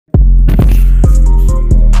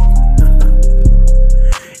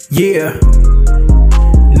Yeah,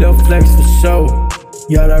 Lil Flex for show.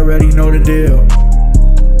 Y'all already know the deal.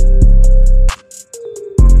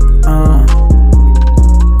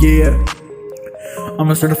 Yeah,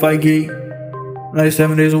 I'm a certified geek, like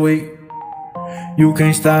 7 days a week. You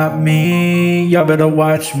can't stop me, y'all better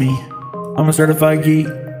watch me. I'm a certified geek,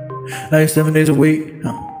 like 7 days a week.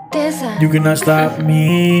 You cannot stop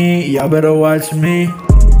me, y'all better watch me.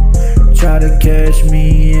 Try to catch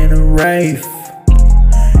me in a rave.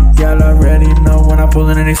 Y'all already know when I pull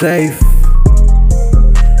in any safe.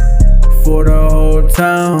 For the whole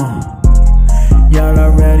town, y'all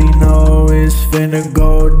already know it's finna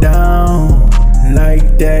go down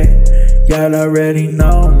like that. Y'all already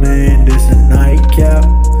know, man, this a nightcap.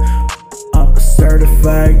 I'm a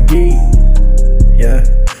certified geek, yeah,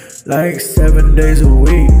 like 7 days a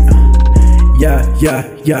week. Yeah,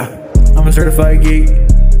 I'm a certified geek,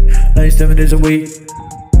 like 7 days a week.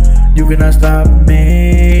 You cannot stop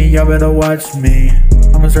me, y'all better watch me.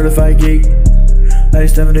 I'm a certified geek, like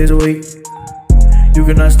 7 days a week. You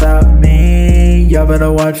cannot stop me, y'all better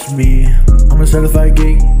watch me. I'm a certified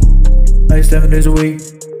geek, like 7 days a week.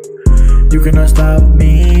 You cannot stop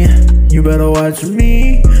me, you better watch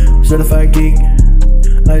me. Certified geek,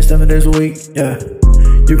 like 7 days a week, yeah.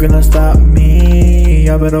 You cannot stop me,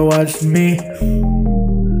 y'all better watch me.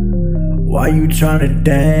 Why you tryna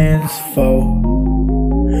dance for?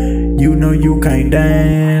 You know you can't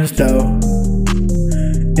dance though.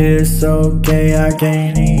 It's okay, I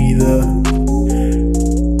can't either.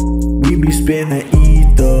 We be spinning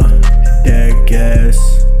ether, that gas.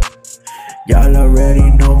 Y'all already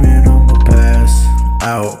know, man, I'ma pass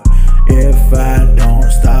out if I don't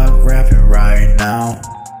stop rapping right now.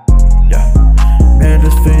 Yeah, man,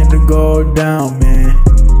 it's finna go down, man.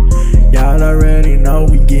 Y'all already know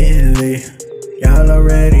we getting lit. Y'all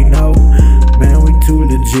already know, man, we too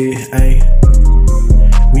legit, ayy.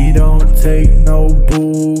 We don't take no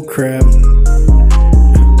bull crap.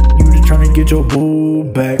 You just tryna get your bull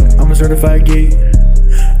back. I'm a certified geek,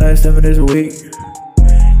 like 7 days a week.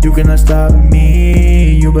 You cannot stop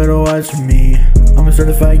me, you better watch me. I'm a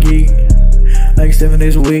certified geek, like 7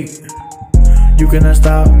 days a week. You cannot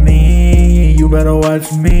stop me, you better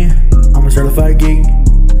watch me. I'm a certified geek,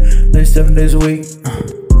 like 7 days a week.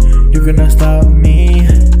 You cannot stop me,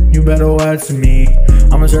 you better watch me.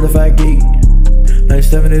 I'm a certified geek, like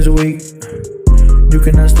 7 days a week. You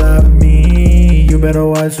cannot stop me, you better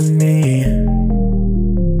watch me.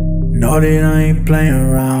 Know that I ain't playing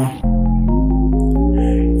around.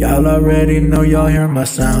 Y'all already know, y'all hear my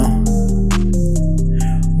sound.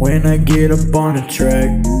 When I get up on the track,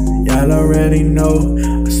 y'all already know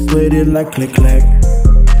I split it like click clack,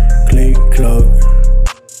 click clock.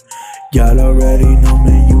 Y'all already know,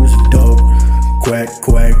 man, you was dope. Quack,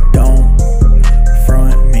 quack, don't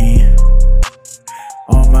front me.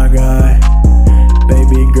 Oh my god,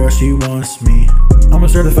 baby girl, she wants me. I'm a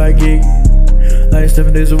certified geek, like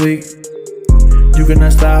 7 days a week. You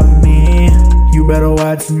cannot stop me, you better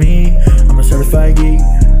watch me. I'm a certified geek,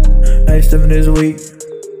 like 7 days a week.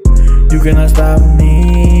 You cannot stop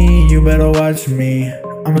me, you better watch me.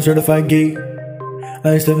 I'm a certified geek,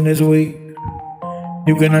 like 7 days a week.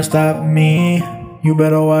 You cannot stop me, you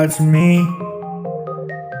better watch me.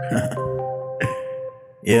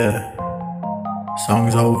 Yeah,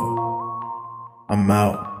 song's over. I'm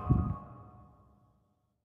out.